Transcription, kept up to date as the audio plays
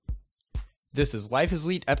This is Life is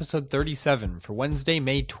Elite episode 37 for Wednesday,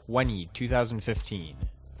 May 20, 2015.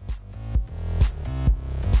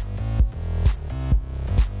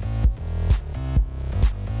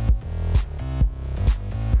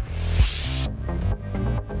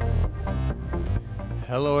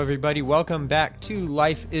 Hello everybody, welcome back to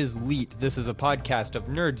Life is Elite. This is a podcast of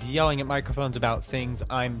nerds yelling at microphones about things.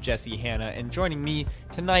 I'm Jesse Hanna, and joining me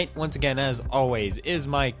tonight, once again as always, is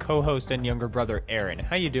my co-host and younger brother Aaron.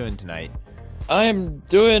 How you doing tonight? I'm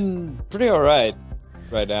doing pretty alright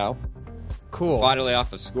right now. Cool. Finally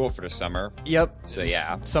off of school for the summer. Yep. So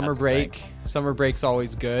yeah. Summer break. Summer break's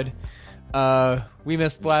always good. We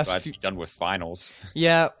missed the last few... done with finals.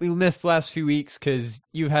 Yeah, we missed the last few weeks because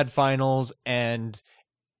you had finals and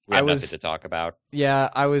we had nothing to talk about. Yeah,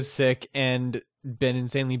 I was sick and been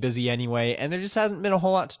insanely busy anyway, and there just hasn't been a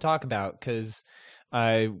whole lot to talk about because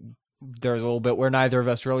there was a little bit where neither of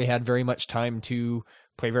us really had very much time to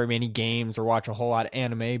play very many games or watch a whole lot of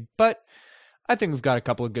anime, but I think we've got a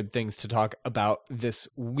couple of good things to talk about this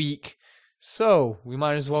week. So we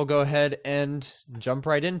might as well go ahead and jump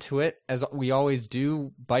right into it, as we always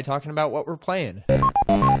do, by talking about what we're playing.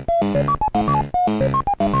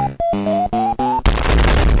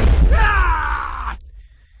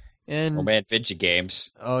 And, oh man, video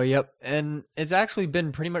games. Oh, yep. And it's actually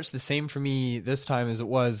been pretty much the same for me this time as it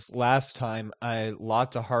was last time.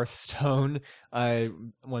 Lots of Hearthstone.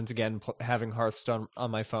 Once again, having Hearthstone on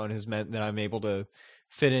my phone has meant that I'm able to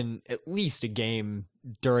fit in at least a game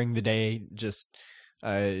during the day, just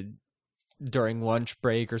during lunch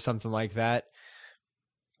break or something like that.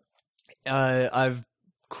 I've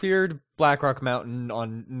cleared Blackrock Mountain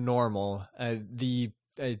on normal.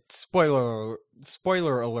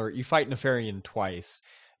 Spoiler alert, you fight Nefarian twice,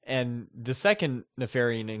 and the second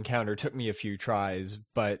Nefarian encounter took me a few tries,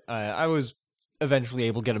 but I was eventually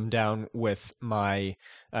able to get him down with my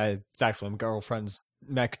it's actually my girlfriend's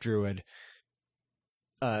mech druid.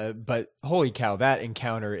 But holy cow, that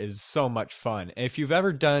encounter is so much fun. If you've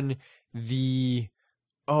ever done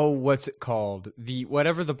what's it called?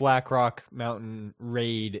 Whatever the Blackrock Mountain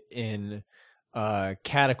raid in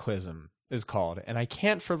Cataclysm is called, and I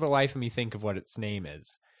can't for the life of me think of what its name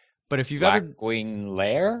is. But if you've Blackwing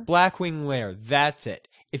Lair? Blackwing Lair, that's it.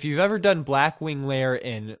 If you've ever done Blackwing Lair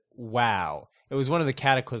in WoW, it was one of the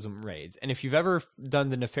Cataclysm raids, and if you've ever done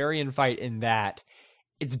the Nefarian fight in that,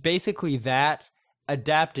 it's basically that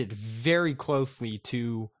adapted very closely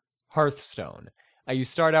to Hearthstone. You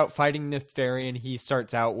start out fighting Nefarian, he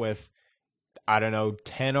starts out with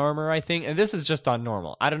 10 armor, I think. And this is just on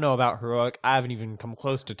normal. I don't know about heroic. I haven't even come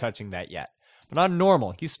close to touching that yet. But on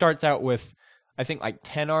normal, he starts out with, I think,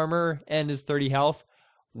 10 armor and his 30 health.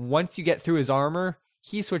 Once you get through his armor,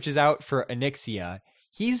 he switches out for Onyxia.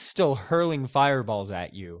 He's still hurling fireballs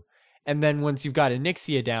at you. And then once you've got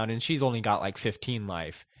Onyxia down, and she's only got 15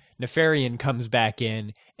 life, Nefarian comes back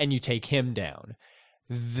in, and you take him down.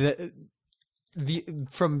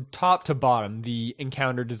 From top to bottom, the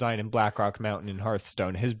encounter design in Blackrock Mountain and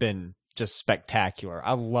Hearthstone has been just spectacular.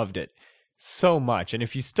 I loved it so much, and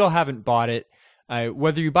if you still haven't bought it,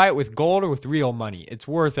 whether you buy it with gold or with real money, it's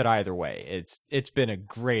worth it either way. It's been a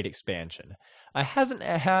great expansion. It hasn't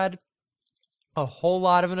had a whole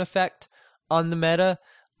lot of an effect on the meta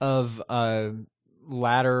of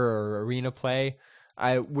ladder or arena play.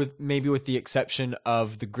 With the exception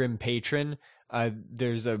of the Grim Patron.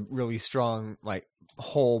 There's a really strong,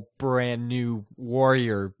 whole brand new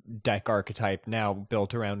warrior deck archetype now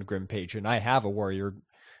built around Grim Patron. I have a warrior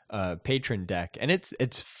patron deck, and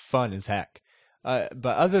it's fun as heck. But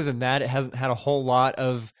other than that, it hasn't had a whole lot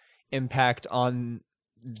of impact on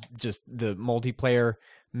just the multiplayer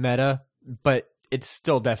meta, but it's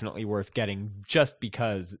still definitely worth getting just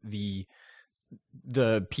because the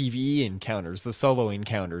PvE encounters, the solo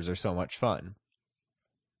encounters are so much fun.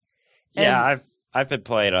 Yeah, I've been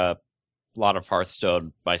playing a lot of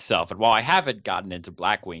Hearthstone myself, and while I haven't gotten into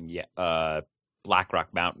Blackrock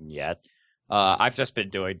Mountain yet, I've just been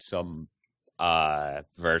doing some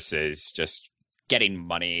versus just getting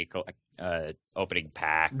money, opening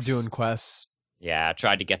packs, doing quests. Yeah,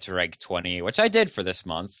 tried to get to rank 20, which I did for this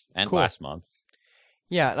month and last month.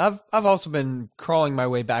 Yeah, and I've also been crawling my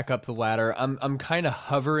way back up the ladder. I'm kind of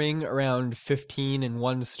hovering around 15 and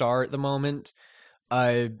 1 star at the moment.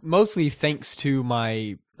 Mostly thanks to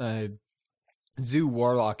my Zoo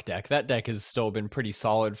Warlock deck. That deck has still been pretty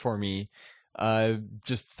solid for me.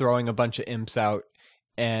 Just throwing a bunch of imps out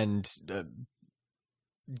and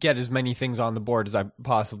get as many things on the board as I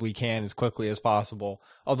possibly can as quickly as possible.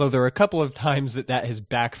 Although there are a couple of times that has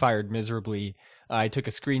backfired miserably. I took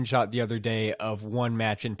a screenshot the other day of one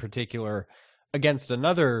match in particular against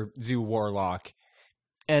another Zoo Warlock,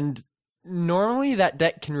 and normally that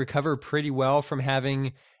deck can recover pretty well from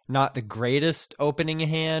having not the greatest opening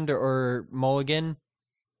hand or mulligan.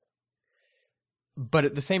 But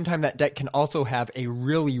at the same time, that deck can also have a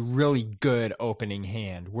really, really good opening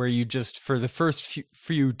hand where you just, for the first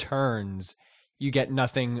few turns, you get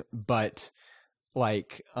nothing but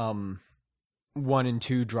like 1 and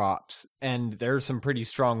 2 drops. And there's some pretty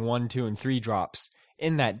strong 1, 2, and 3 drops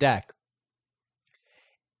in that deck.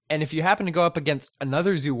 And if you happen to go up against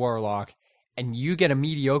another Zoo Warlock and you get a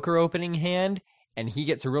mediocre opening hand and he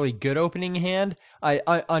gets a really good opening hand,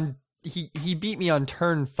 he beat me on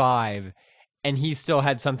turn 5. And he still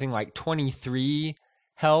had something like 23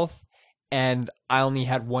 health, and I only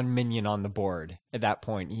had 1 minion on the board at that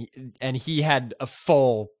point. He had a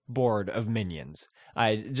full board of minions.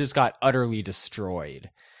 I just got utterly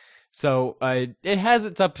destroyed. So it has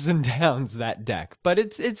its ups and downs, that deck, but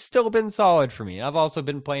it's still been solid for me. I've also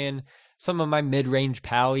been playing some of my mid-range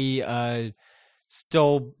pally,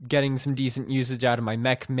 still getting some decent usage out of my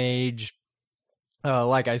mech mage.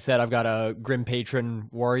 Like I said, I've got a Grim Patron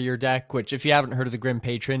warrior deck, which if you haven't heard of the Grim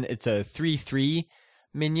Patron, it's a 3/3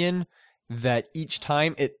 minion that each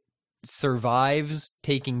time it survives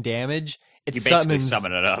taking damage, you basically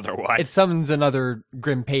summon another one. It summons another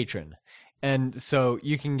Grim Patron. And so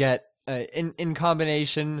you can get, in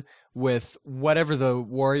combination with whatever the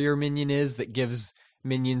warrior minion is that gives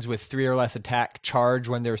minions with 3 or less attack charge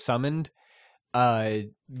when they're summoned,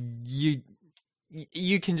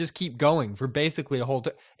 you can just keep going for basically a whole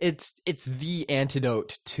it's the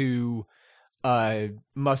antidote to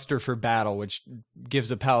Muster for Battle, which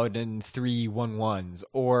gives a paladin 3 1/1s,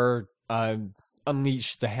 or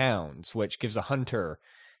Unleash the Hounds, which gives a hunter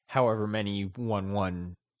however many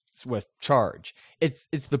 1/1s with charge. It's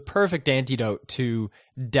the perfect antidote to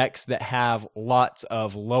decks that have lots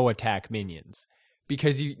of low attack minions,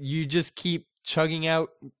 because you just keep chugging out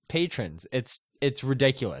patrons. It's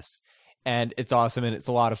ridiculous. And it's awesome, and it's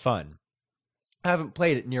a lot of fun. I haven't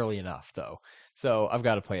played it nearly enough, though, so I've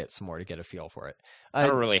got to play it some more to get a feel for it. I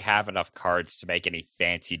don't really have enough cards to make any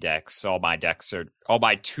fancy decks. All my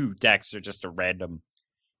 2 decks are just a random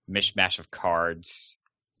mishmash of cards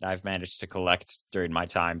I've managed to collect during my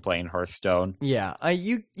time playing Hearthstone. Yeah,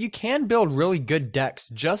 you can build really good decks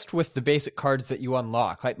just with the basic cards that you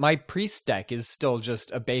unlock. Like, my Priest deck is still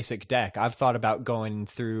just a basic deck. I've thought about going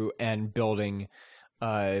through and building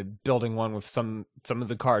one with some of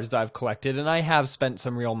the cards that I've collected, and I have spent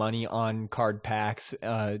some real money on card packs.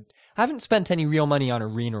 I haven't spent any real money on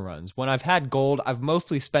arena runs. When I've had gold, I've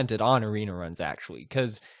mostly spent it on arena runs, actually,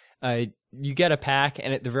 because you get a pack,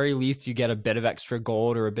 and at the very least, you get a bit of extra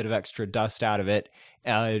gold or a bit of extra dust out of it.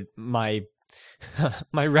 My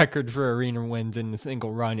record for arena wins in a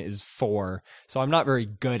single run is 4, so I'm not very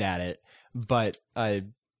good at it, but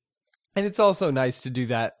and it's also nice to do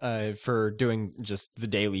that for doing just the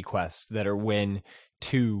daily quests that are win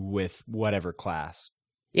 2 with whatever class.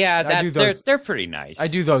 Yeah, they're pretty nice. I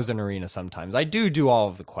do those in arena sometimes. I do all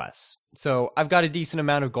of the quests. So I've got a decent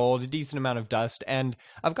amount of gold, a decent amount of dust, and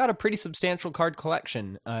I've got a pretty substantial card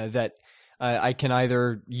collection that I can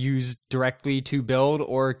either use directly to build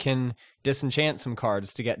or can disenchant some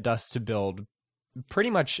cards to get dust to build. Pretty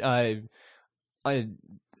much, I've done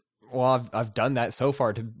that so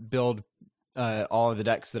far to build all of the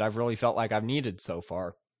decks that I've really felt like I've needed so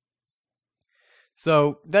far.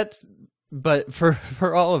 So but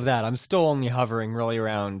for all of that, I'm still only hovering really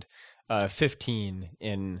around 15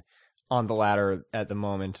 on the ladder at the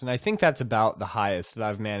moment, and I think that's about the highest that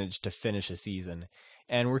I've managed to finish a season.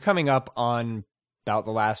 And we're coming up on about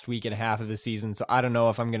the last week and a half of the season, so I don't know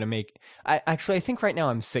if I'm going to make... I think right now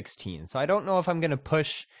I'm 16, so I don't know if I'm going to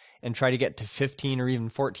push and try to get to 15 or even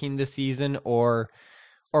 14 this season, or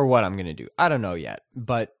what I'm going to do. I don't know yet,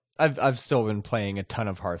 but I've still been playing a ton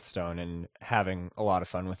of Hearthstone and having a lot of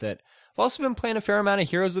fun with it. I've also been playing a fair amount of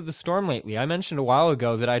Heroes of the Storm lately. I mentioned a while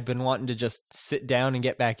ago that I'd been wanting to just sit down and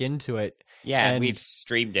get back into it. Yeah, and we've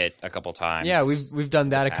streamed it a couple times. Yeah, we've done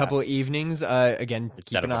that a couple of evenings. Again,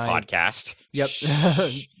 instead of a podcast. Yep.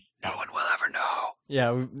 No one will ever know.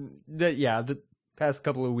 Yeah, the past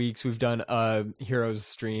couple of weeks we've done a Heroes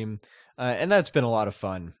stream, and that's been a lot of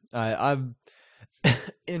fun. I've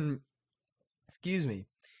in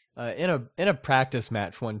a practice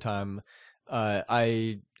match one time,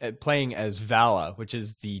 I playing as Vala, which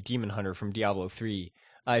is the demon hunter from Diablo 3.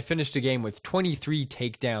 I finished a game with 23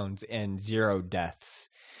 takedowns and 0 deaths.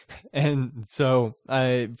 And so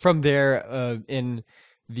from there, in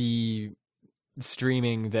the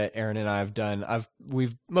streaming that Aaron and I have done,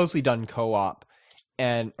 we've mostly done co-op,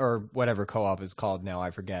 or whatever co-op is called now, I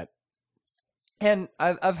forget. And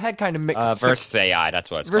I've had kind of mixed... Versus AI, that's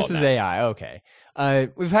what it's versus called now. AI, okay.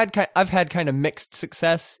 I've had kind of mixed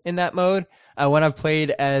success in that mode. When I've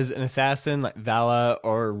played as an assassin like Vala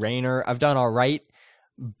or Raynor, I've done all right.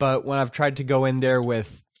 But when I've tried to go in there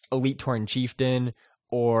with Elite Tauren Chieftain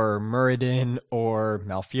or Muradin or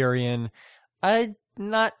Malfurion,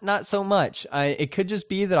 not so much. It could just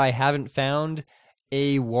be that I haven't found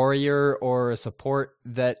a warrior or a support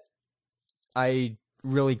that I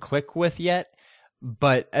really click with yet.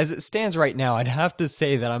 But as it stands right now, I'd have to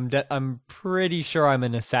say that I'm pretty sure I'm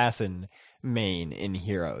an assassin main in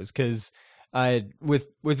Heroes, because with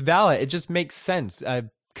Vala it just makes sense.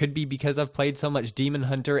 Could be because I've played so much Demon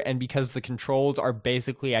Hunter and because the controls are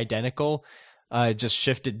basically identical, just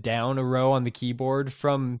shifted down a row on the keyboard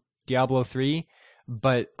from Diablo 3.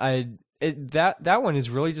 But that one has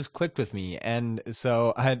really just clicked with me, and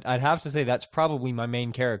so I'd have to say that's probably my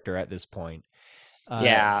main character at this point.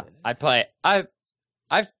 Yeah,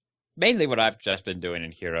 I've mainly what I've just been doing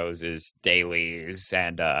in Heroes is dailies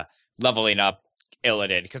and leveling up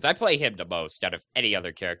Illidan, because I play him the most out of any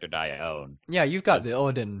other character that I own. Yeah, you've got the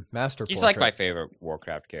Illidan Master He's Portrait. like my favorite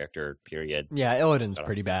Warcraft character, period. Yeah, Illidan's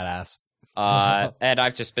pretty badass. And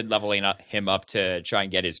I've just been leveling him up to try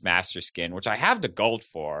and get his Master Skin, which I have the gold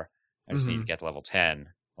for. I just need to get to level 10.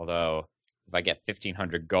 Although, if I get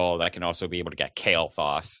 1,500 gold, I can also be able to get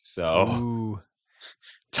Kael'thas. So, Ooh.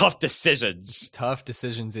 Tough decisions. Tough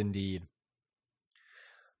decisions indeed.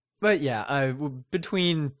 But yeah,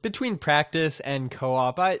 between practice and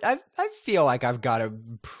co-op, I feel like I've got a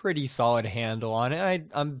pretty solid handle on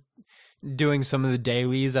it. I'm doing some of the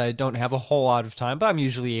dailies. I don't have a whole lot of time, but I'm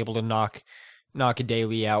usually able to knock a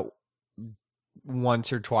daily out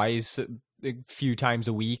once or twice, a few times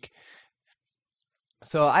a week.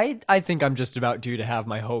 So I think I'm just about due to have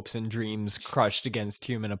my hopes and dreams crushed against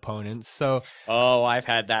human opponents. So I've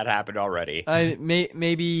had that happen already.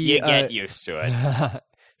 Maybe you get used to it.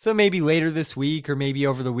 So maybe later this week or maybe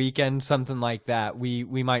over the weekend, something like that,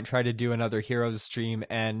 we might try to do another Heroes stream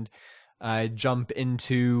and jump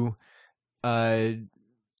into a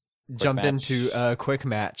quick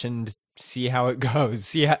match and see how it goes.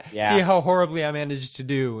 See how horribly I managed to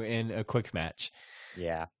do in a quick match.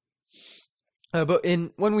 Yeah. But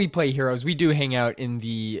when we play Heroes, we do hang out in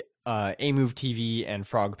the A-Move TV and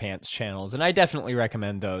Frog Pants channels, and I definitely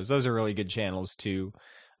recommend those. Those are really good channels too.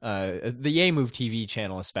 The A-Move TV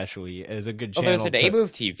channel especially is a good channel. Oh, there's an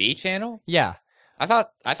A-Move TV channel? Yeah. I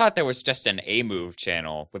thought there was just an A-Move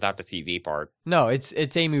channel without the TV part. No, it's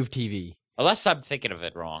A-Move TV. Unless I'm thinking of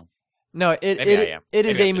it wrong. No, it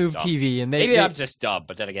is A-Move TV, and maybe I'm just dumb,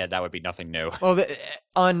 but then again, that would be nothing new. Well,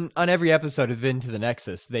 on every episode of Into the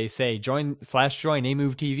Nexus, they say join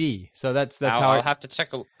A-Move TV. So that's how I'll have to check.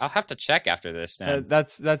 I'll have to check after this now.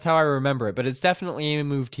 That's how I remember it, but it's definitely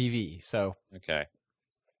A-Move TV. So okay.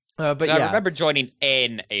 But I remember joining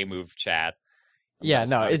an A-Move chat. Yeah,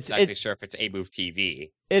 no, I'm not exactly sure if it's A-Move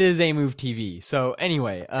TV. It is A-Move TV. So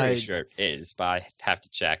anyway, pretty sure it is, but I have to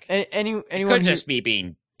check. Anyone it could just be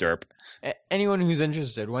being derp. Anyone who's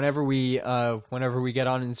interested, whenever we get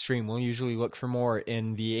on in stream, we'll usually look for more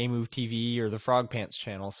in the A-Move TV or the Frog Pants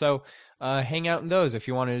channel. So hang out in those if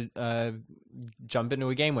you want to jump into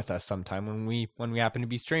a game with us sometime when we happen to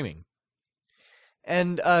be streaming.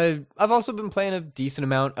 And I've also been playing a decent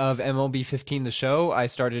amount of MLB 15 The Show. I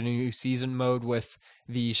started a new season mode with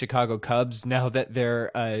the Chicago Cubs now that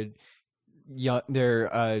their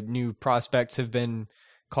new prospects have been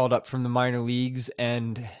called up from the minor leagues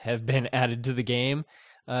and have been added to the game.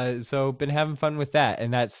 So been having fun with that,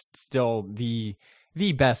 and that's still the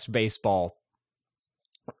best baseball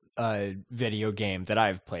video game that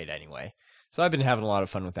I've played anyway. So I've been having a lot of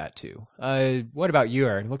fun with that too. What about you,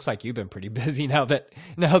 Aaron? Looks like you've been pretty busy now that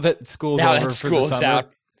school's over for the summer.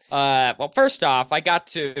 Out. Well, first off, I've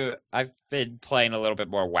been playing a little bit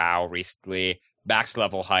more WoW recently. Max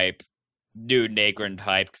level hype, new Nagrand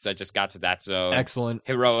hype because I just got to that zone. Excellent.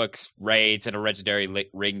 Heroics raids and a legendary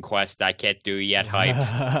ring quest I can't do yet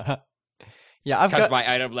hype. Yeah, because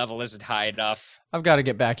my item level isn't high enough. I've got to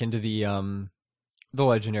get back into the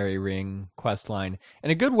legendary ring quest line,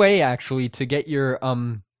 and a good way actually to get your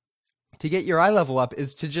eye level up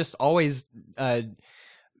is to just always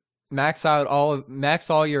max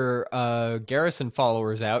all your garrison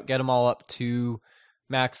followers out, get them all up to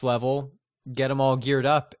max level, get them all geared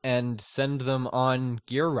up, and send them on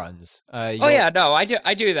gear runs. I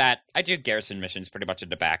do that. I do garrison missions pretty much in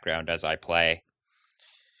the background as I play.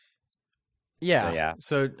 Yeah.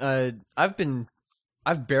 So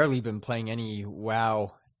I've barely been playing any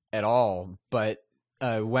WoW at all, but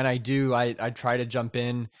when I do, I try to jump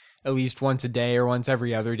in at least once a day or once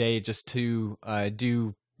every other day just to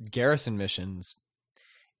do garrison missions.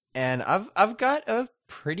 And I've got a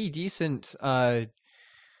pretty decent.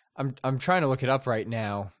 I'm trying to look it up right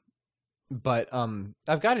now, but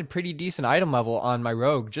I've got a pretty decent item level on my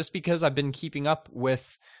rogue just because I've been keeping up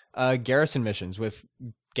with garrison missions, with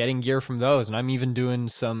getting gear from those, and I'm even doing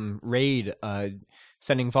some raid,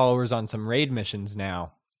 sending followers on some raid missions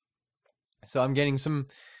now. So I'm getting some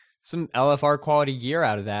LFR quality gear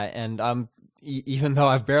out of that, and even though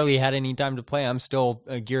I've barely had any time to play, I'm still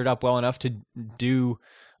geared up well enough to do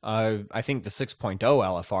I think the 6.0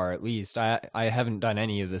 LFR at least. I haven't done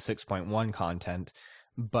any of the 6.1 content,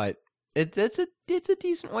 but it's a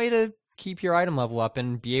decent way to keep your item level up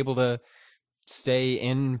and be able to stay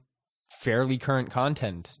in fairly current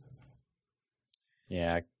content.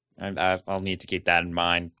 Yeah, I'll need to keep that in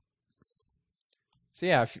mind. So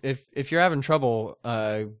yeah, if you're having trouble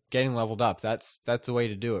getting leveled up, that's the way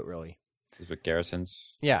to do it, really. Is with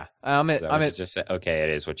garrisons? Yeah, just said? Okay, it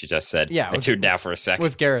is what you just said. Yeah, I tuned out for a second.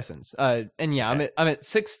 With garrisons, and yeah, Okay. I'm at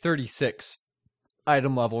 636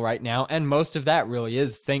 item level right now, and most of that really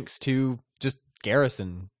is thanks to just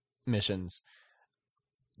garrison missions.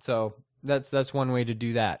 So that's one way to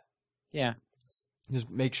do that. Yeah, just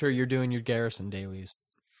make sure you're doing your garrison dailies.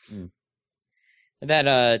 And then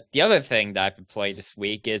the other thing that I've been playing this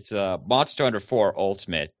week is Monster Hunter 4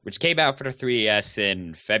 Ultimate, which came out for the 3DS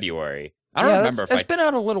in February. I don't remember if it's been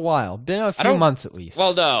out a little while. Been a few months at least.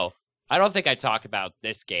 Well, no. I don't think I talked about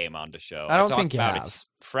this game on the show. I don't think talked you about have. its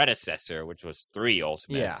predecessor, which was 3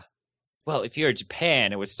 Ultimate. Yeah. Well, if you're in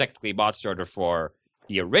Japan, it was technically Monster Hunter 4,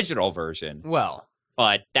 the original version. Well,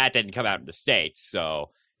 but that didn't come out in the States,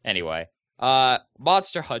 so anyway.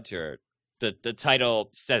 Monster Hunter, the title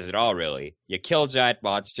says it all, really. You kill giant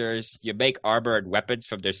monsters, you make armor and weapons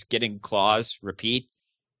from their skin and claws, repeat,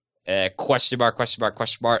 question mark,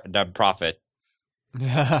 and then profit.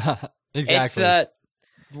 exactly. It's,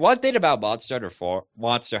 one thing about Monster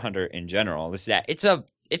Hunter in general is that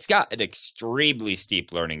it's got an extremely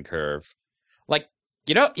steep learning curve. Like,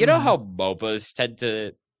 you know how MOBAs tend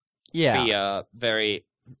to be very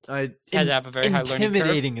tend to have a very high learning curve.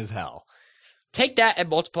 Intimidating as hell. Take that and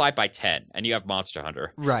multiply it by 10, and you have Monster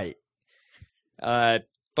Hunter. Right.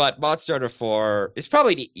 But Monster Hunter 4 is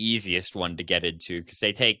probably the easiest one to get into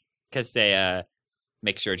because they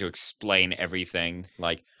make sure to explain everything.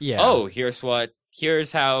 Like, oh, here's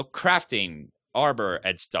how crafting armor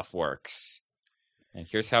and stuff works, and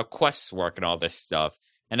here's how quests work and all this stuff.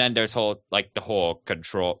 And then there's the whole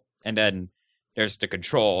control, and then there's the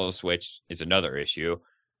controls, which is another issue.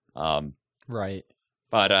 Right.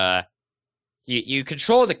 But you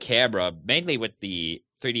control the camera mainly with the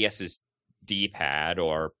 3DS's D-pad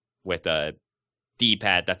or with a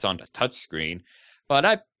D-pad that's on the touchscreen.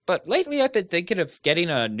 But lately I've been thinking of getting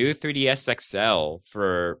a new 3DS XL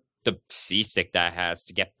for the C-stick that has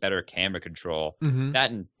to get better camera control. Mm-hmm.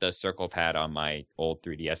 That and the circle pad on my old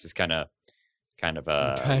 3DS is kind of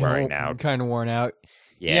wearing out. Kind of worn out.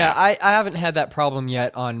 Yeah, I haven't had that problem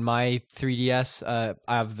yet on my 3DS.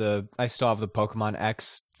 I still have the Pokemon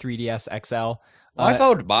X 3DS XL. Well, I've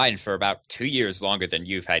owned mine for about 2 years longer than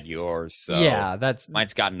you've had yours. So yeah,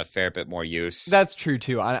 mine's gotten a fair bit more use. That's true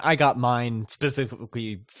too. I got mine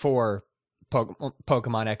specifically for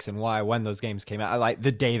Pokemon X and Y when those games came out. I like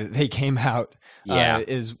the day that they came out.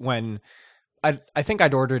 Is when I think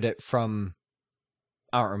I'd ordered it from.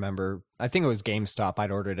 I don't remember. I think it was GameStop.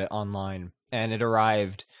 I'd ordered it online, and it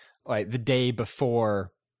arrived like the day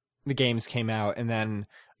before the games came out, and then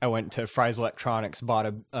I went to Fry's Electronics,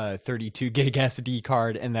 bought a 32 gig SD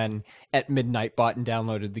card, and then at midnight bought and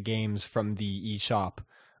downloaded the games from the eShop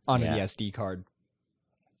onto the SD card.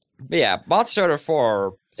 But yeah, Monster Hunter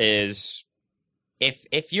 4 is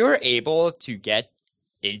if you're able to get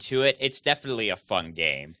into it, it's definitely a fun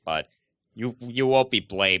game, but you won't be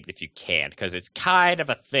blamed if you can't, because it's kind of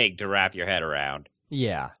a thing to wrap your head around.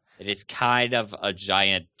 Yeah. It is kind of a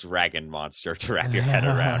giant dragon monster to wrap your head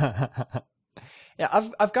around. Yeah,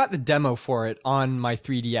 I've got the demo for it on my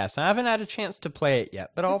 3DS. I haven't had a chance to play it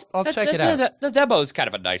yet, but I'll check it out. The demo is kind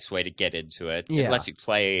of a nice way to get into it. Yeah. It lets you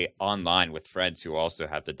play online with friends who also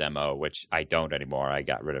have the demo, which I don't anymore. I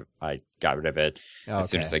got rid of it as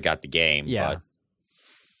soon as I got the game. Yeah. But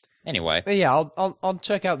anyway. But yeah, I'll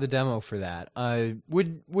check out the demo for that.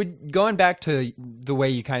 Would going back to the way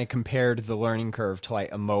you kind of compared the learning curve to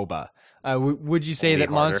like a MOBA. Would you say that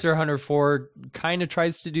harder. Monster Hunter 4 kind of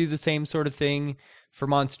tries to do the same sort of thing for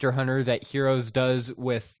Monster Hunter that Heroes does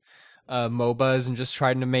with MOBAs and just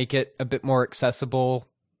trying to make it a bit more accessible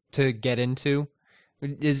to get into?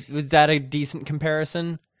 Was that a decent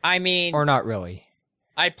comparison? I mean, or not really?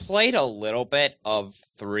 I played a little bit of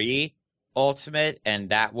 3 Ultimate, and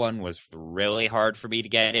that one was really hard for me to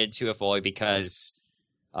get into, if only because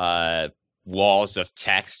walls of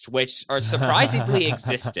text, which are surprisingly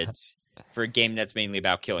existent for a game that's mainly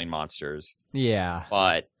about killing monsters. Yeah.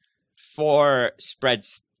 But 4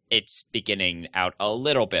 spreads its beginning out a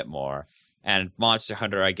little bit more. And Monster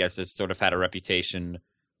Hunter, I guess, has sort of had a reputation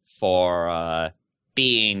for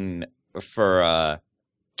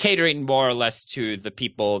catering more or less to the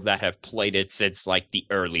people that have played it since like the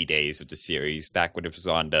early days of the series, back when it was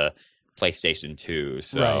on the PlayStation 2.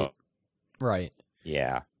 So, right.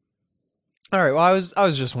 Yeah. All right. Well, I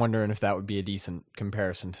was just wondering if that would be a decent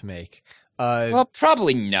comparison to make. Well,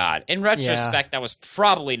 probably not. In retrospect, that was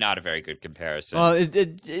probably not a very good comparison. Well,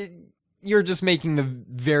 you're just making the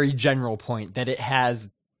very general point that it has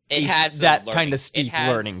that kind of steep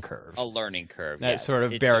learning curve. A learning curve. That yes. sort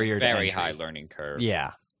of barrier to entry. Very entry. high learning curve.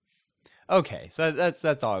 Yeah. Okay, so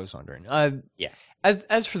that's all I was wondering. Yeah.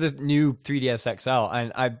 As for the new 3DS XL,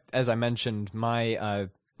 and as I mentioned, my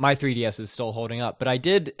 3DS is still holding up, but I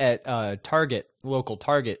did at local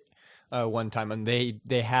Target, one time, and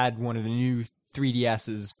they had one of the new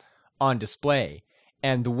 3DSs on display,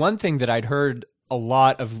 and the one thing that I'd heard a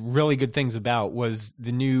lot of really good things about was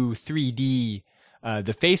the new 3D,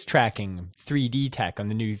 the face tracking 3D tech on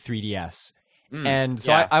the new 3DS, and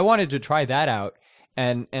so I wanted to try that out.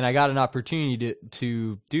 And I got an opportunity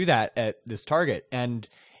to do that at this Target, and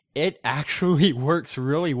it actually works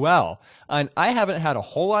really well. And I haven't had a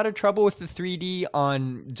whole lot of trouble with the 3D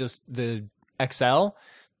on just the XL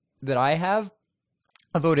that I have,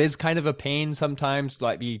 although it is kind of a pain sometimes to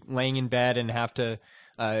like be laying in bed and have to,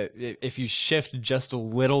 if you shift just a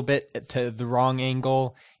little bit to the wrong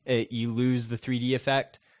angle, you lose the 3D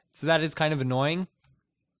effect. So that is kind of annoying,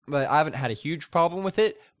 but I haven't had a huge problem with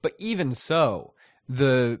it. But even so,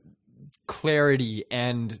 the clarity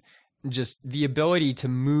and just the ability to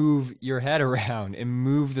move your head around and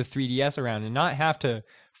move the 3DS around and not have to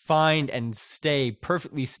find and stay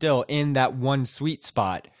perfectly still in that one sweet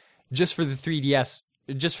spot just for the 3DS,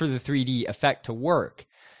 just for the 3D effect to work,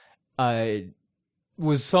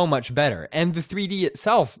 was so much better. And the 3D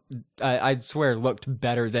itself, I'd swear, looked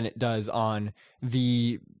better than it does on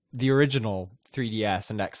the original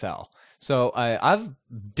 3DS and XL. So I've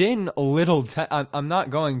been a little. I'm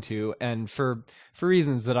not going to, and for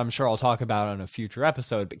reasons that I'm sure I'll talk about on a future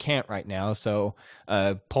episode, but can't right now. So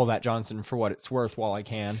pull that Johnson for what it's worth while I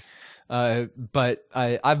can. But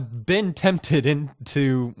I've been tempted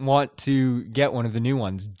to want to get one of the new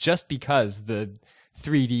ones just because the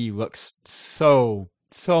 3D looks so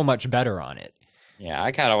much better on it. Yeah,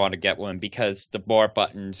 I kind of want to get one because the more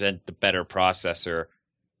buttons and the better processor.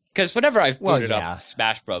 Because whenever I've booted up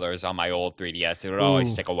Smash Brothers on my old 3DS, it would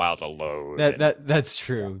always take a while to load. That's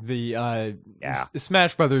true. The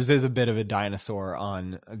Smash Brothers is a bit of a dinosaur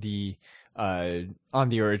on the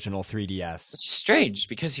original 3DS. It's strange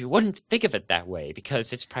because you wouldn't think of it that way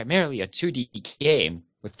because it's primarily a 2D game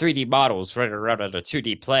with 3D models running around on a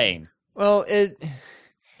 2D plane. Well,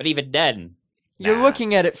 but even then, you're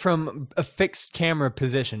looking at it from a fixed camera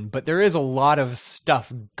position, but there is a lot of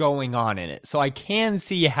stuff going on in it. So I can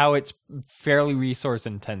see how it's fairly resource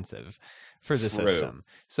intensive for the system.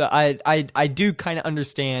 So I do kind of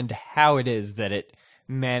understand how it is that it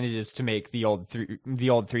manages to make the old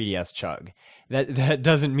 3DS chug. That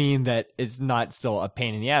doesn't mean that it's not still a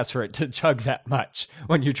pain in the ass for it to chug that much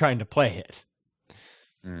when you're trying to play it.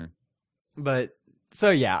 But so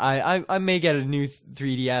yeah, I may get a new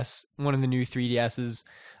 3DS, one of the new 3DSs.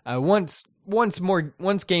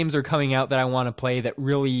 Once games are coming out that I want to play that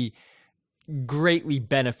really greatly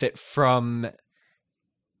benefit from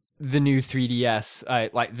the new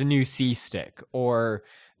 3DS, like the new C stick or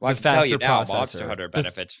the faster processor. Monster Hunter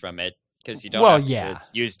benefits from it because you don't have to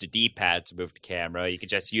use the D-pad to move the camera. You can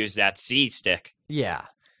just use that C stick. Yeah,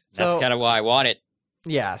 that's kind of why I want it.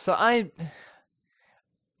 Yeah, so I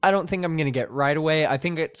don't think I'm going to get right away. I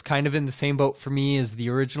think it's kind of in the same boat for me as the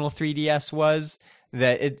original 3DS was,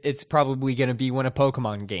 that it's probably going to be when a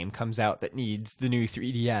Pokemon game comes out that needs the new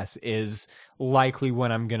 3DS is likely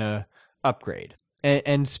when I'm going to upgrade.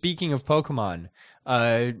 And speaking of Pokemon,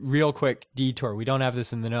 real quick detour. We don't have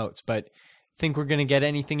this in the notes, but think we're going to get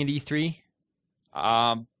anything at E3?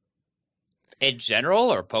 In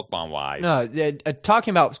general or Pokemon-wise? No,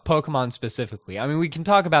 talking about Pokemon specifically. I mean, we can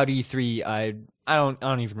talk about E3. I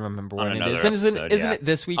don't even remember when it is. Isn't it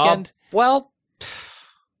this weekend? Well,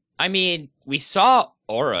 I mean, we saw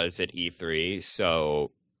auras at E3,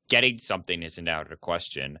 so getting something isn't out of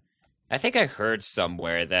question. I think I heard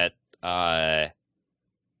somewhere that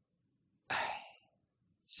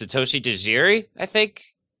Satoshi Tajiri, I think,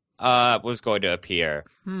 was going to appear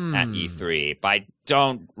at E3, but I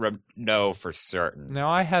don't know for certain. No,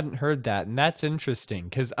 I hadn't heard that, and that's interesting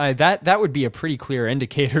because that would be a pretty clear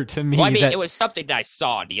indicator to me. Well, I mean, that, it was something that I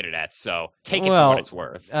saw on the internet, so take it for what it's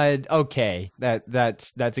worth. Okay,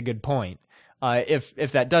 that's a good point.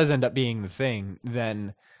 If that does end up being the thing,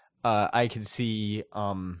 then I could see.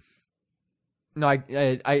 No,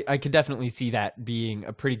 I could definitely see that being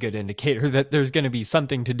a pretty good indicator that there's going to be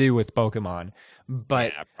something to do with Pokemon.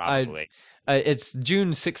 But yeah, probably. It's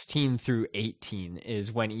June 16 through 18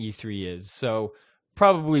 is when E3 is. So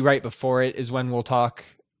probably right before it is when we'll talk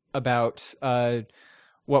about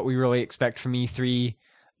what we really expect from E3.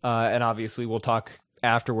 And obviously we'll talk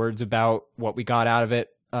afterwards about what we got out of it.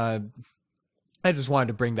 I just wanted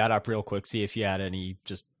to bring that up real quick, see if you had any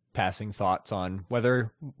just passing thoughts on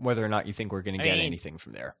whether or not you think we're going to get anything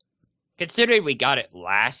from there. Considering we got it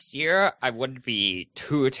last year, I wouldn't be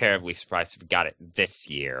too terribly surprised if we got it this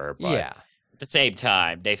year. But yeah. At the same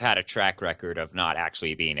time, they've had a track record of not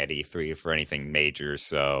actually being at E3 for anything major,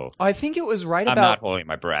 so I think it was right I'm about... not holding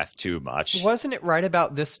my breath too much. Wasn't it right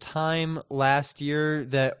about this time last year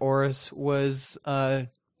that Oris was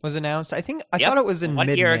announced? I thought it was in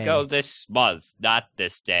mid-May. 1 year ago this month, not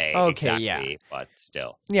this day. Okay, exactly, but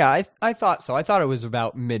still. Yeah, I thought so. I thought it was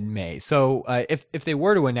about mid-May. So if they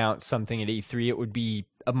were to announce something at E3, it would be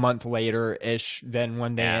a month later-ish than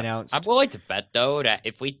when they announced. I'm willing to bet, though, that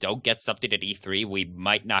if we don't get something at E3, we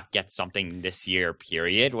might not get something this year,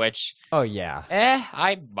 period, which... Oh, yeah.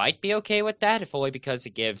 I might be okay with that, if only because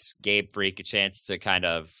it gives Game Freak a chance to kind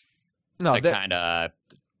of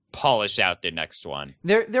polish out the next one.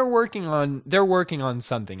 They're working on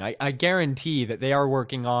something. I guarantee that they are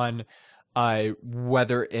working on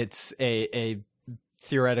whether it's a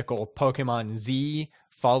theoretical Pokemon Z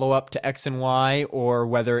follow-up to X and Y, or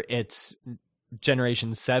whether it's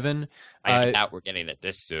Generation 7. I doubt we're getting it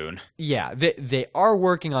this soon. Yeah, they are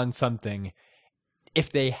working on something.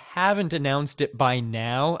 If they haven't announced it by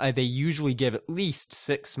now, they usually give at least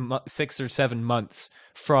 6 or 7 months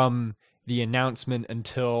from the announcement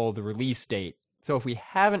until the release date. So if we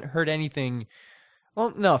haven't heard anything,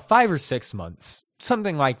 5 or 6 months,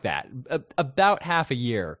 something like that, about half a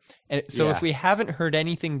year. And so if we haven't heard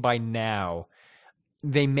anything by now,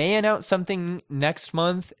 they may announce something next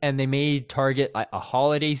month, and they may target a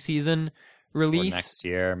holiday season release. Or next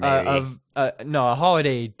year, maybe. A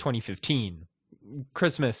holiday 2015,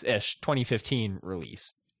 Christmas-ish 2015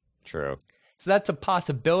 release. True. So that's a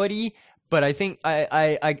possibility. But I think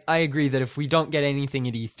I agree that if we don't get anything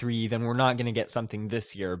at E3, then we're not going to get something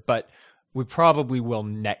this year. But we probably will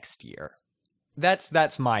next year.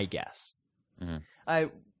 That's my guess. Mm-hmm.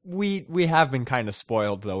 We have been kind of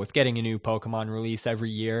spoiled though with getting a new Pokemon release every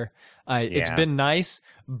year. It's been nice,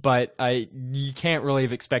 but you can't really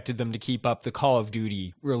have expected them to keep up the Call of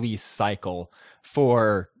Duty release cycle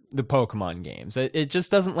for the Pokemon games. It just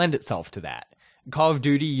doesn't lend itself to that. Call of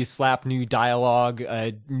Duty, you slap new dialogue,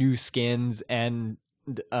 new skins, and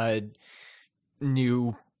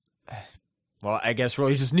new... Well, I guess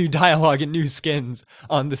really just new dialogue and new skins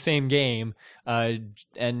on the same game,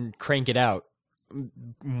 and crank it out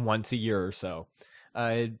once a year or so.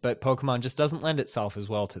 But Pokemon just doesn't lend itself as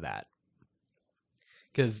well to that.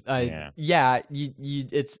 Because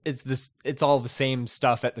it's all the same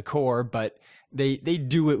stuff at the core, but they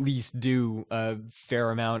do at least do a fair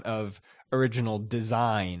amount of original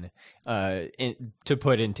design to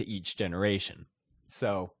put into each generation.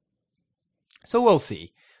 So we'll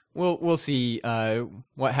see. We'll see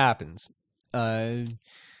what happens. That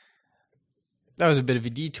was a bit of a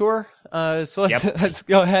detour. So let's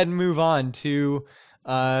go ahead and move on to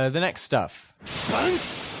the next stuff.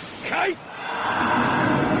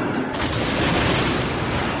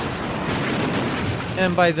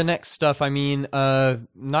 And by the next stuff, I mean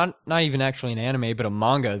not even actually an anime, but a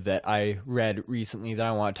manga that I read recently that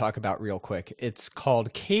I want to talk about real quick. It's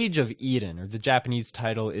called Cage of Eden, or the Japanese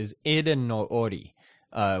title is Eden no Ori,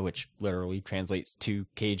 which literally translates to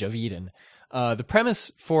Cage of Eden. The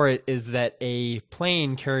premise for it is that a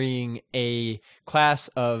plane carrying a class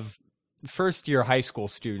of first-year high school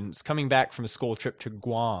students coming back from a school trip to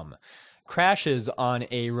Guam crashes on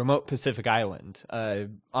a remote Pacific island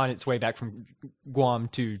on its way back from Guam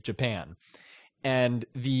to Japan. And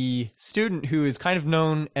the student who is kind of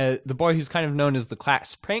known as the boy who's kind of known as the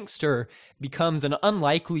class prankster becomes an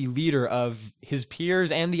unlikely leader of his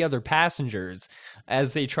peers and the other passengers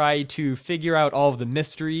as they try to figure out all of the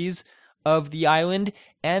mysteries of the island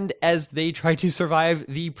and as they try to survive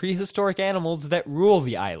the prehistoric animals that rule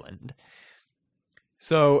the island.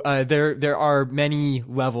 So there are many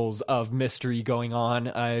levels of mystery going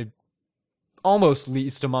on. almost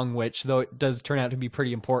least among which, though it does turn out to be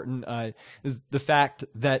pretty important, is the fact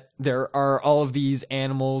that there are all of these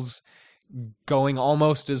animals going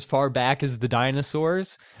almost as far back as the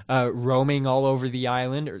dinosaurs, roaming all over the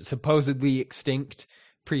island, or supposedly extinct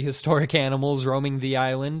prehistoric animals roaming the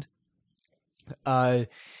island. On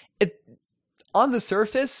the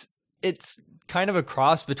surface, it's kind of a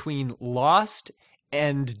cross between Lost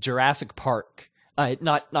and Jurassic Park.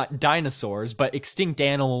 Not dinosaurs, but extinct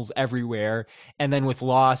animals everywhere. And then with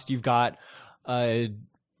Lost, you've got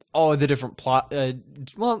all of the different plot.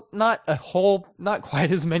 Well, not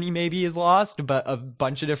quite as many maybe as Lost, but a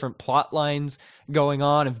bunch of different plot lines going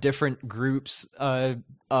on of different groups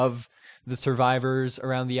of the survivors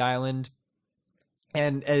around the island.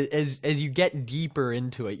 And as you get deeper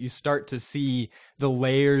into it, you start to see the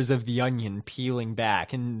layers of the onion peeling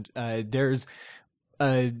back. And there's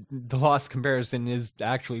the Lost comparison is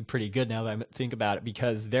actually pretty good now that I think about it,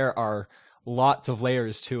 because there are lots of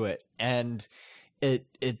layers to it, and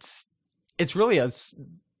it's really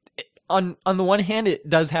on the one hand, it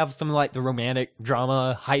does have some like the romantic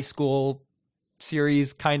drama high school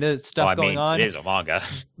series kind of stuff going on. It is a manga.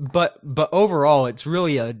 But overall, it's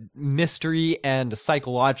really a mystery and a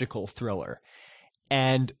psychological thriller.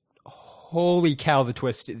 And holy cow, the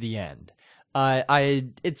twist at the end.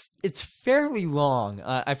 It's fairly long.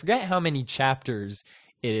 I forget how many chapters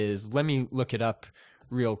it is. Let me look it up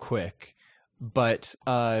real quick. But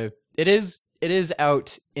it is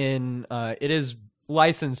out in it is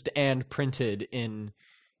licensed and printed in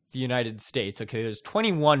the United States. Okay, there's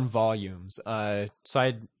 21 volumes. So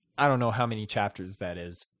I don't know how many chapters that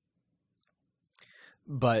is.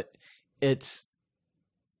 But it's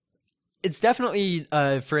definitely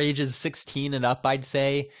for ages 16 and up, I'd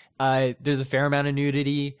say. There's a fair amount of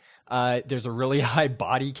nudity. There's a really high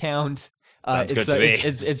body count. Sounds good to me.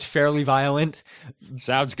 It's fairly violent.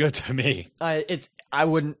 Sounds good to me. It's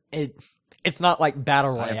not like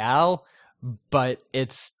Battle Royale, but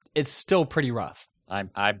it's still pretty rough. I'm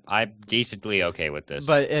decently okay with this.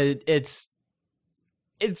 But it's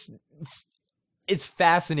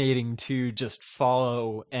fascinating to just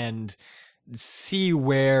follow and see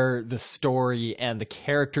where the story and the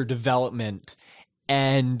character development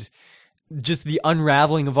and just the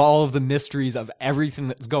unraveling of all of the mysteries of everything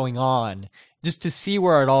that's going on, just to see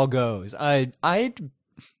where it all goes. I'd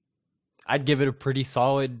give it a pretty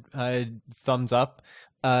solid thumbs up.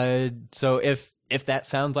 So if that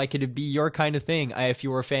sounds like it'd be your kind of thing, if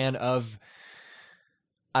you were a fan of,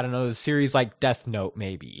 I don't know, a series like Death Note,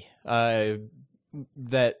 maybe, then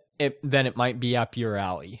it might be up your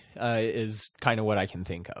alley, is kind of what I can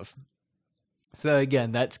think of. So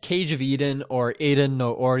again, that's Cage of Eden, or Eden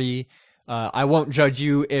no Ori. I won't judge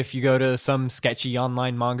you if you go to some sketchy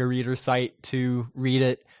online manga reader site to read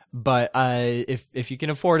it, but if you can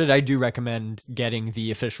afford it, I do recommend getting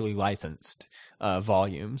the officially licensed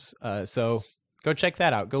volumes. So go check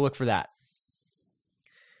that out. Go look for that.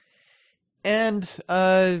 And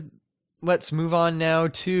let's move on now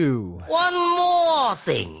to one more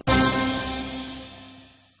thing,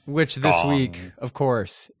 which this week, of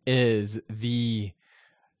course, is the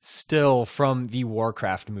still from the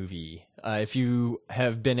Warcraft movie. If you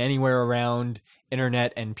have been anywhere around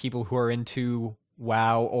internet and people who are into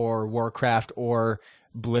WoW or Warcraft or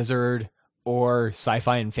Blizzard or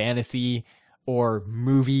sci-fi and fantasy or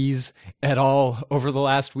movies at all over the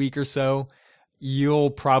last week or so,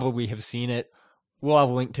 you'll probably have seen it. We'll have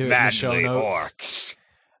a link to it in the show notes.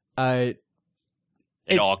 Orcs.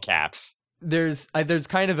 In all caps. There's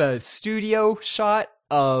kind of a studio shot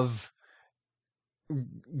of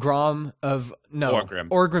Orgrim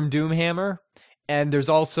Doomhammer, and there's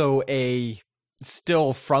also a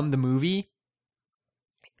still from the movie.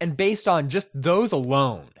 And based on just those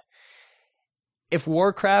alone, if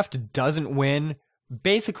Warcraft doesn't win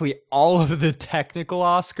basically all of the technical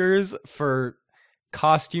Oscars for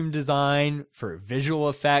costume design, for visual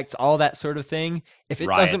effects, all that sort of thing, if it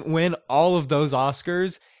doesn't win all of those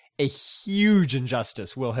Oscars, a huge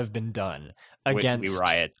injustice will have been done against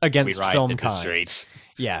FilmCon.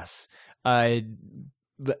 Yes.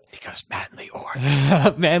 Because manly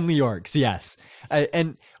orcs. Manly orcs, yes.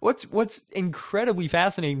 And what's incredibly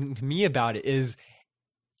fascinating to me about it is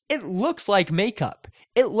it looks like makeup.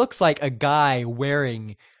 It looks like a guy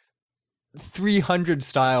wearing 300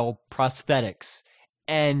 style prosthetics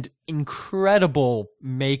and incredible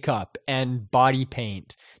makeup and body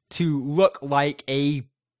paint to look like a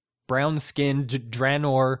brown-skinned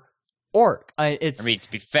Draenor orc. To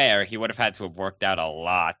be fair, he would have had to have worked out a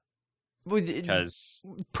lot. Because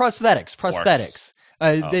prosthetics.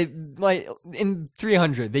 They like in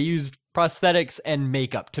 300 they used prosthetics and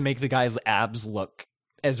makeup to make the guy's abs look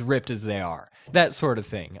as ripped as they are. that sort of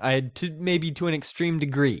thing. Maybe to an extreme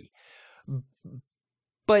degree.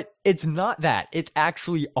 But it's not that. It's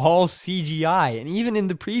actually all CGI, and even in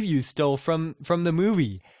the preview still from the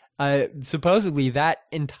movie, supposedly that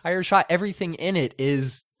entire shot, everything in it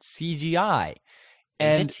is CGI.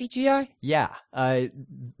 And is it CGI? yeah,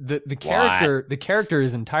 the character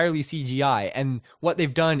is entirely CGI, and what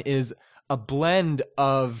they've done is a blend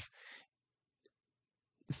of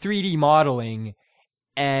 3D modeling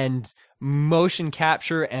and motion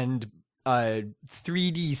capture and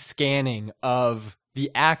 3D scanning of the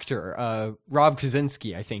actor, Rob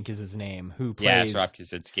Kaczynski, I think is his name, who plays. Yeah, it's Rob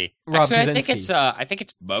Kaczynski. Rob Actually, Kaczynski. I think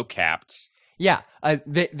it's mocapped. Yeah,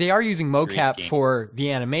 they are using mocap scheme. for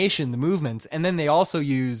the animation, the movements, and then they also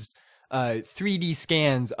used 3D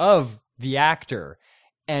scans of the actor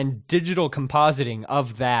and digital compositing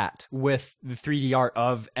of that with the 3D art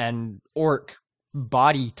of an orc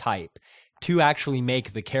body type to actually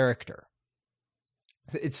make the character.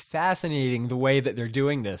 It's fascinating the way that they're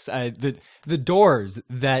doing this. The doors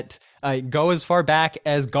that go as far back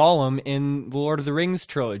as Gollum in the Lord of the Rings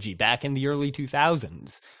trilogy back in the early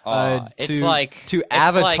 2000s. To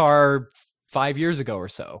Avatar 5 years ago or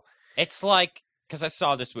so. It's like, because I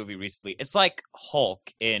saw this movie recently, it's like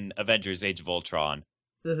Hulk in Avengers Age of Ultron.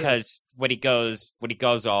 Because when he goes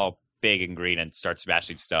all big and green and starts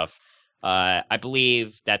smashing stuff, I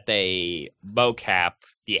believe that they mocap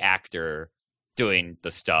the actor doing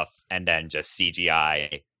the stuff and then just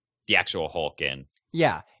CGI the actual Hulk in.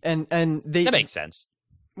 Yeah, and they that makes sense.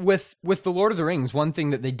 With the Lord of the Rings, one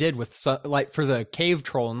thing that they did with like for the cave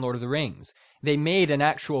troll in Lord of the Rings, they made an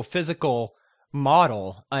actual physical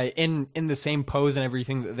model in the same pose and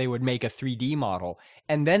everything that they would make a 3D model,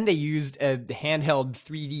 and then they used a handheld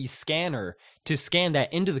 3D scanner to scan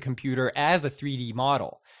that into the computer as a 3D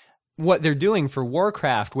model. What they're doing for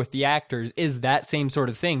Warcraft with the actors is that same sort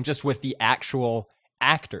of thing, just with the actual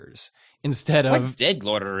actors instead of... When did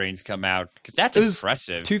Lord of the Rings come out? Because that's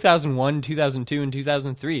impressive. 2001, 2002, and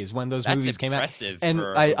 2003 is when those movies came out. And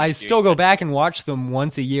I I still go back and watch them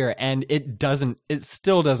once a year, and it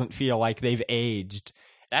still doesn't feel like they've aged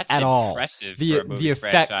at all. That's impressive for a movie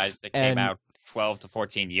franchise that came out 12 to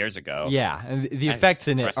 14 years ago. Yeah, and the effects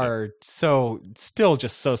in it are still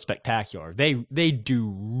just so spectacular. They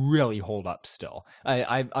do really hold up still.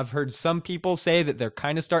 I've heard some people say that they're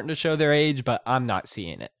kind of starting to show their age, but I'm not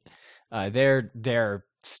seeing it. They're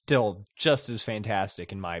still just as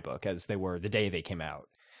fantastic in my book as they were the day they came out.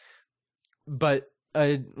 But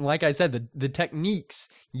like I said, the techniques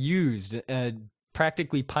used,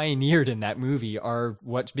 practically pioneered in that movie, are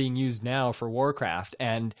what's being used now for Warcraft.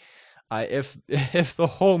 And if the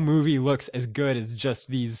whole movie looks as good as just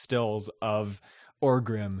these stills of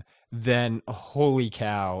Orgrim, then holy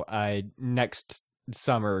cow, next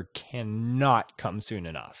summer cannot come soon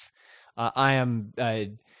enough. I am,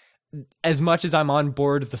 as much as I'm on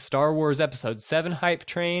board the Star Wars Episode 7 hype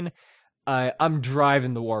train, I'm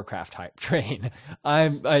driving the Warcraft hype train.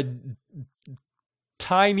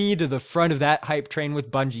 Tie me to the front of that hype train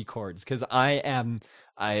with bungee cords, because I am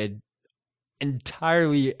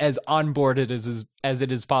entirely as onboarded as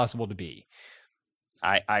it is possible to be.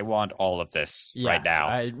 I want all of this right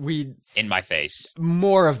now. In my face.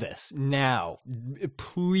 More of this now,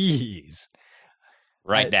 please.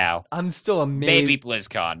 Right now. I'm still amazed. Maybe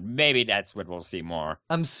BlizzCon. Maybe that's when we'll see more.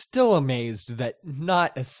 I'm still amazed that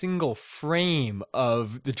not a single frame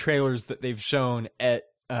of the trailers that they've shown at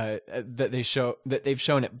they've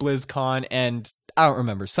shown at BlizzCon, and I don't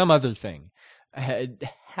remember, some other thing,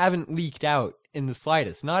 haven't leaked out in the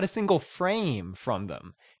slightest. Not a single frame from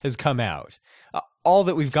them has come out. All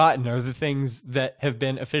that we've gotten are the things that have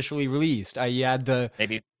been officially released. You had the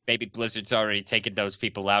maybe Blizzard's already taken those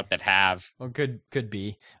people out that have. Well, could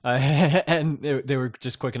be, and they were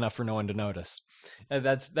just quick enough for no one to notice.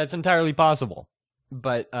 That's entirely possible.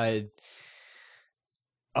 But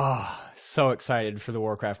so excited for the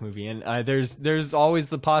Warcraft movie, and there's always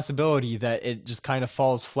the possibility that it just kind of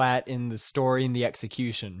falls flat in the story and the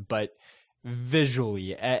execution. But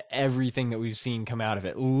visually, everything that we've seen come out of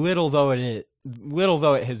it, little though it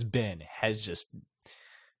has been, has just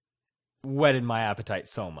whetted my appetite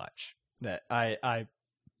so much that I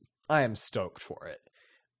am stoked for it.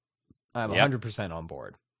 I'm 100% on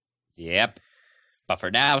board. Yep. But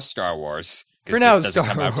for now, Star Wars. For now, this Star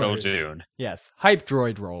doesn't come out till Wars. June. Yes. Hype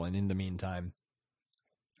droid rolling in the meantime.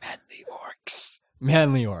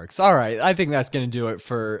 Manly orcs. All right. I think that's going to do it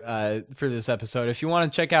for this episode. If you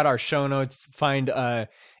want to check out our show notes, find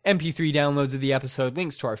MP3 downloads of the episode,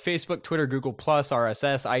 links to our Facebook, Twitter, Google+,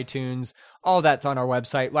 RSS, iTunes, all that's on our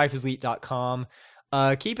website, lifeisleet.com.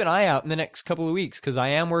 keep an eye out in the next couple of weeks because I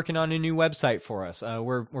am working on a new website for us.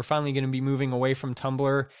 We're finally going to be moving away from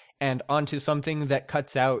Tumblr and onto something that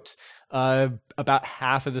cuts out about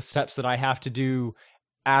half of the steps that I have to do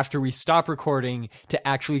after we stop recording to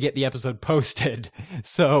actually get the episode posted.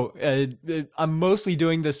 So I'm mostly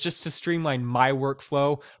doing this just to streamline my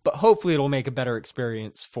workflow, but hopefully it'll make a better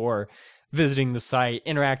experience for visiting the site,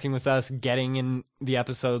 interacting with us, getting in the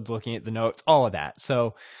episodes, looking at the notes, all of that.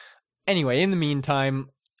 So anyway, in the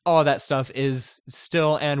meantime, all of that stuff is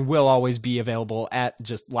still and will always be available at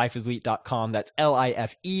just lifeisleet.com. That's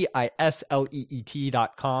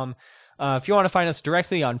LIFEISLEET.com. If you want to find us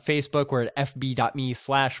directly on Facebook, we're at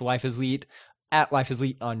fb.me/lifeisleet, at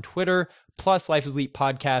lifeisleet on Twitter, plus Life is Leet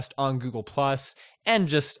podcast on Google+, and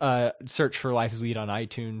just search for Life is Leet on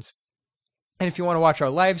iTunes. And if you want to watch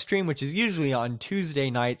our live stream, which is usually on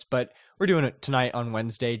Tuesday nights, but we're doing it tonight on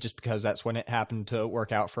Wednesday just because that's when it happened to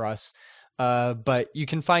work out for us. But you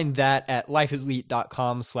can find that at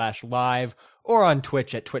lifeisleet.com/live or on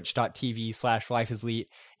Twitch at twitch.tv/lifeisleet.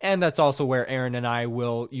 And that's also where Aaron and I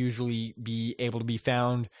will usually be able to be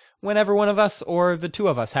found whenever one of us or the two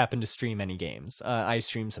of us happen to stream any games. I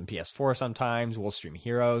stream some PS4 sometimes. We'll stream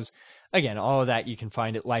Heroes. Again, all of that you can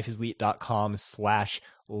find at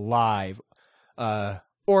lifeisleet.com/live.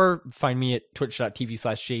 Or find me at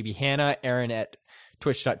twitch.tv/jbhanna, Aaron at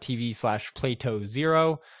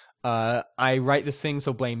twitch.tv/plato0. I write this thing,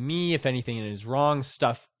 so blame me if anything is wrong.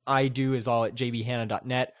 Stuff I do is all at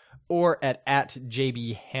jbhanna.net or at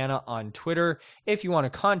jbhanna on Twitter. If you want to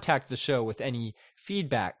contact the show with any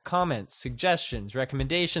feedback, comments, suggestions,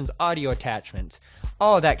 recommendations, audio attachments,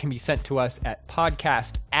 all of that can be sent to us at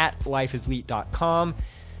podcast@lifeisleet.com.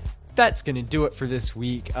 That's going to do it for this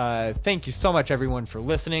week. Thank you so much, everyone, for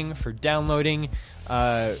listening, for downloading.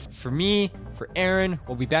 For me, for Aaron,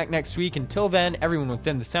 we'll be back next week. Until then, everyone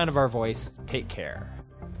within the sound of our voice, take care.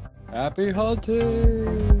 Happy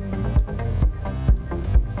hunting!